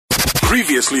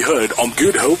Previously heard on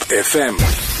Good Hope FM.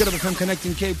 Good Hope FM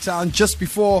connecting Cape Town just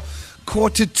before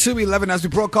 11:15 as we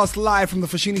broadcast live from the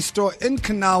Foschini store in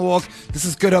Canal Walk. This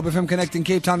is Good Hope FM connecting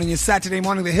Cape Town on your Saturday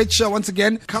morning, the hit show once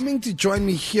again. Coming to join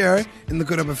me here in the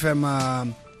Good Hope FM,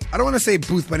 I don't want to say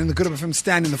booth, but in the Good Hope FM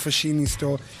stand in the Foschini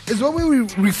store is what we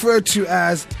refer to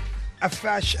as a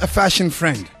fashion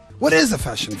friend. What is a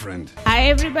fashion friend? Hi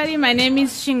everybody, my name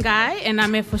is Shingai and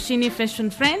I'm a Foschini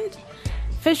Fashion Friend.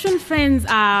 Fashion friends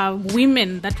are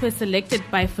women that were selected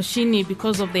by Foschini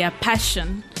because of their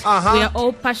passion. We are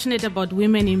all passionate about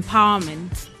women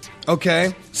empowerment.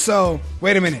 Okay, so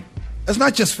wait a minute. It's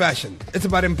not just fashion. It's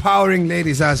about empowering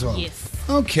ladies as well. Yes.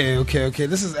 Okay.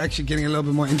 This is actually getting a little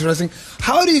bit more interesting.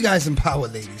 How do you guys empower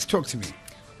ladies? Talk to me.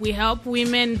 We help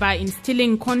women by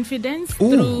instilling confidence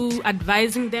through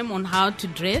advising them on how to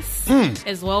dress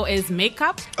as well as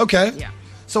makeup. Okay. Yeah.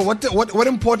 So what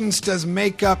importance does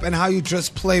makeup and how you dress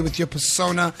play with your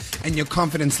persona and your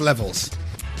confidence levels?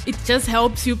 It just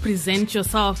helps you present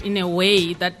yourself in a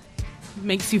way that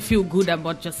makes you feel good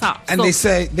about yourself. And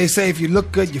so, they say if you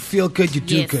look good, you feel good, you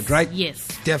do good, right? Yes.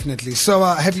 Definitely. So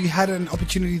have you had an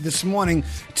opportunity this morning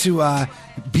to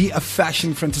be a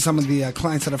fashion friend to some of the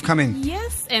clients that have come in?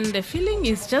 Yes, and the feeling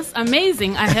is just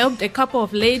amazing. I helped a couple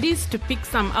of ladies to pick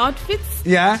some outfits.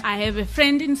 Yeah. I have a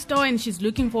friend in store and she's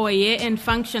looking for a year-end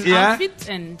function outfit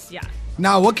and yeah.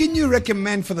 Now, what can you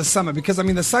recommend for the summer? Because, I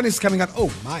mean, the sun is coming out.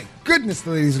 Oh, my goodness,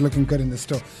 the ladies are looking good in the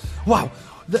store. Wow.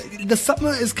 The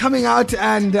summer is coming out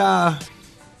and I'm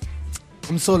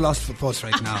so lost for thoughts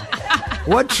right now.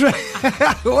 What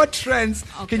trends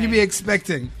can you be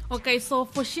expecting? Okay, so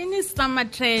Foschini's summer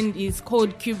trend is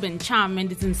called Cuban charm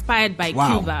and it's inspired by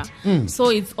Cuba. So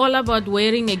it's all about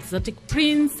wearing exotic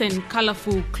prints and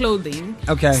colorful clothing.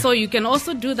 Okay. So you can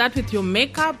also do that with your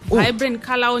makeup, vibrant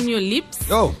color on your lips.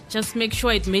 Just make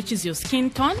sure it matches your skin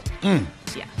tone.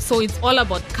 Yeah, so it's all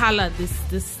about color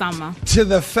this summer. To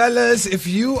the fellas, if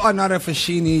you are not a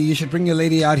Foschini, you should bring your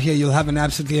lady out here. You'll have an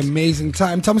absolutely amazing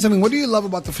time. Tell me something. What do you love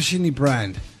about the Foschini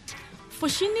brand?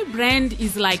 Foschini brand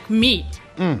is like me.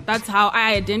 That's how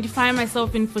I identify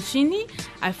myself in Foschini.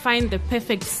 I find the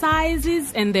perfect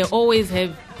sizes and they always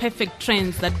have perfect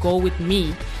trends that go with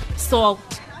me. So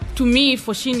to me,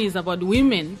 Foschini is about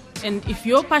women. And if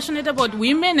you're passionate about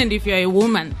women and if you're a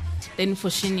woman, then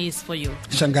Foschini is for you.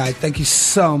 Shanghai, thank you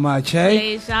so much.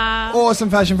 Hey? Pleasure. Awesome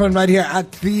fashion friend right here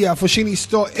at the Foschini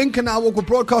store in Canal Walk. We're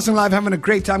broadcasting live, having a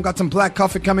great time. Got some black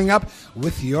coffee coming up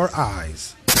with your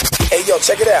eyes. Hey, yo,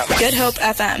 check it out. Good Hope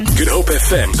FM.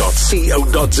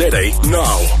 GoodHopeFM.co.za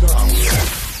now.